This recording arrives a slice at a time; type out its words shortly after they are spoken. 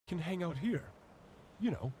can hang out here.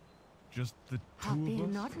 You know, just the How two dare of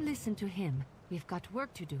us. not listen to him. We've got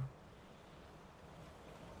work to do.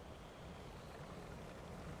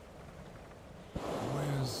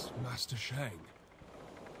 Where's Master Shang?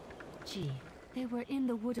 Gee, they were in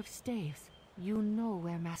the Wood of Staves. You know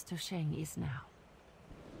where Master Shang is now.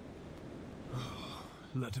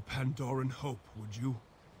 Let a Pandaren hope, would you?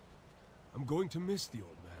 I'm going to miss the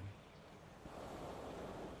old man.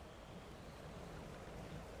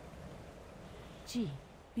 Gee,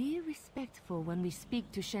 be respectful when we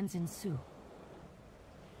speak to Shen-zin Su.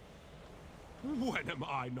 When am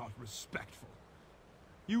I not respectful?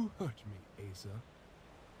 You hurt me, Asa.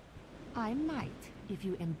 I might, if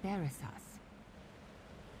you embarrass us.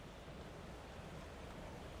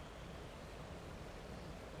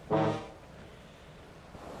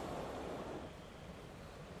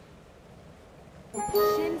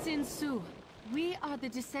 Shen-zin Su, we are the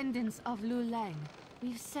descendants of Lu Lang.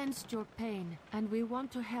 We've sensed your pain, and we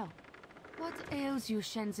want to help. What ails you,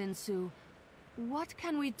 Shen-zin Su? What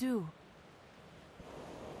can we do?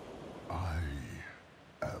 I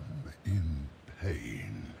am in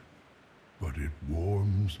pain, but it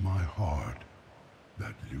warms my heart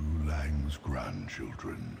that Lu Lang's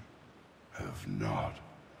grandchildren have not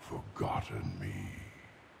forgotten me.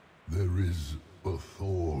 There is a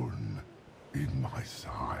thorn in my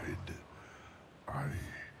side.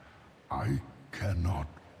 I cannot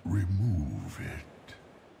remove it.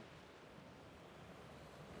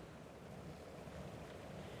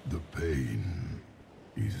 The pain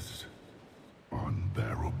is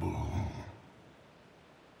unbearable,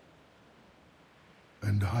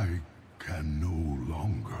 and I can no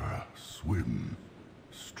longer swim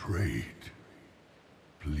straight.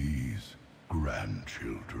 Please,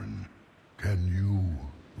 grandchildren, can you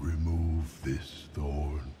remove this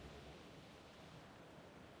thorn?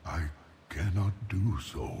 I cannot do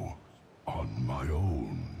so on my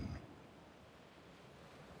own.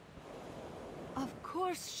 Of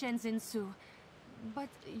course, Shen-zin Su. But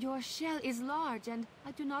your shell is large, and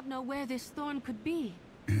I do not know where this thorn could be.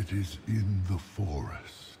 It is in the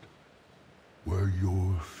forest, where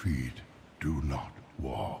your feet do not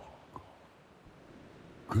walk.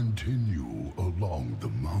 Continue along the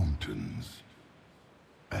mountains,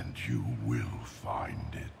 and you will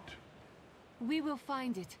find it. We will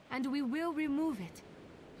find it, and we will remove it.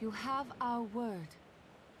 You have our word.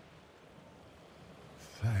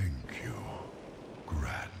 Thank you,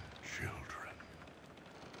 grandchildren.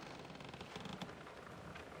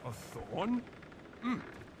 A thorn?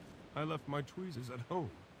 I left my tweezers at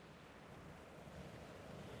home.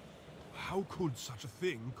 How could such a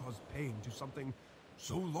thing cause pain to something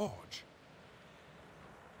so large?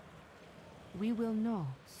 We will know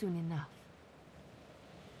soon enough.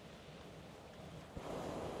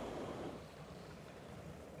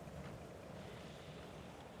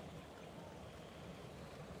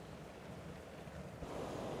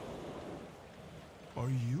 Are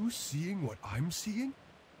you seeing what I'm seeing?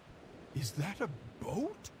 Is that a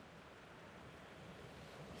boat?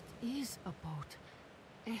 It is a boat.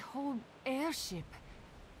 A whole airship.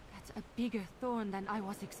 That's a bigger thorn than I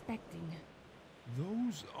was expecting.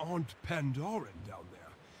 Those aren't Pandaren down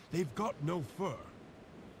there. They've got no fur.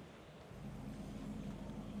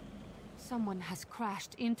 Someone has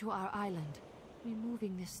crashed into our island.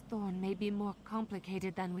 Removing this thorn may be more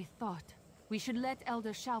complicated than we thought. We should let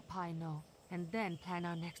Elder Xiaopai know, and then plan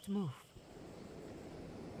our next move.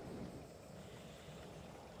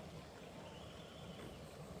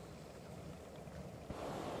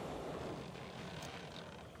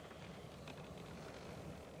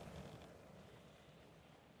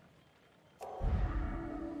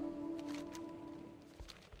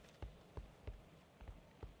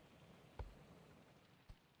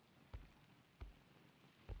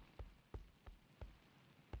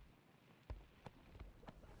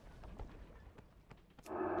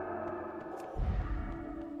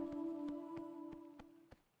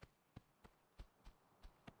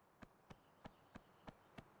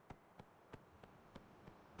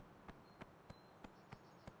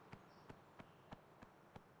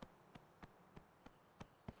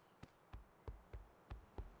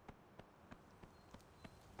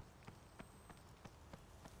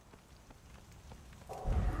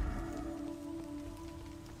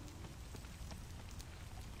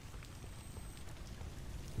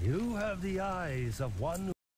 You have the eyes of one